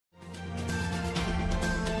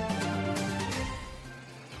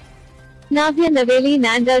Navya Naveli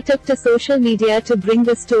Nanda took to social media to bring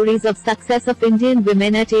the stories of success of Indian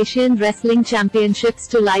women at Asian Wrestling Championships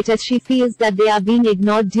to light, as she feels that they are being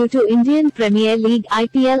ignored due to Indian Premier League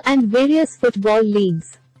 (IPL) and various football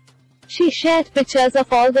leagues. She shared pictures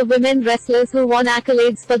of all the women wrestlers who won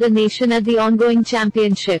accolades for the nation at the ongoing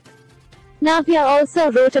championship. Navya also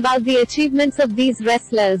wrote about the achievements of these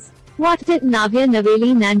wrestlers. What did Navya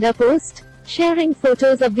Naveli Nanda post? Sharing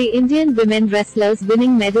photos of the Indian women wrestlers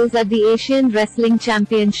winning medals at the Asian Wrestling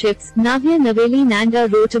Championships, Navya Naveli Nanda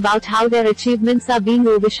wrote about how their achievements are being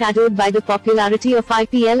overshadowed by the popularity of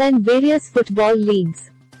IPL and various football leagues.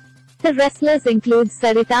 The wrestlers include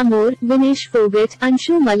Sarita Moore, Vinesh Fogart,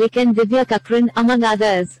 Anshu Malik and Divya Kakran, among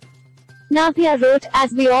others. Navya wrote,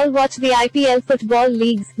 "As we all watch the IPL football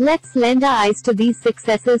leagues, let's lend our eyes to these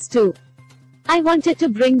successes too. I wanted to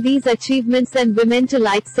bring these achievements and women to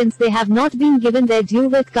light since they have not been given their due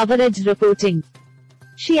with coverage reporting."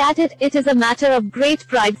 She added, "It is a matter of great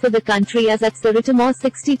pride for the country as at Sarita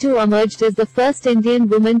 62 emerged as the first Indian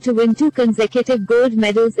woman to win 2 consecutive gold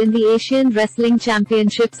medals in the Asian Wrestling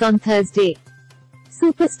Championships on Thursday.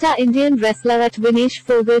 Superstar Indian wrestler at Vinesh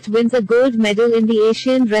Fogart wins a gold medal in the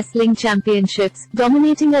Asian Wrestling Championships,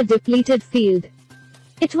 dominating a depleted field.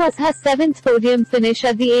 It was her 7th podium finish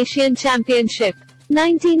at the Asian Championship.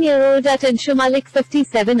 19-year-old at Anshu Malik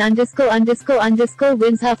 57__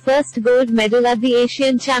 wins her first gold medal at the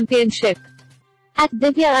Asian Championship. At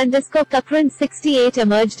Divya Kakran 68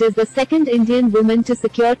 emerged as the second Indian woman to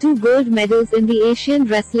secure 2 gold medals in the Asian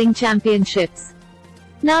Wrestling Championships.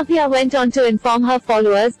 Navya went on to inform her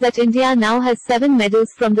followers that India now has 7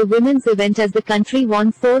 medals from the women's event as the country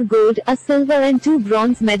won 4 gold, a silver and 2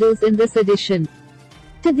 bronze medals in this edition.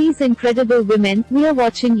 To these incredible women, we are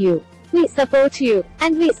watching you. We support you,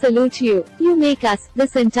 and we salute you. You make us,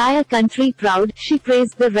 this entire country proud," she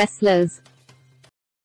praised the wrestlers.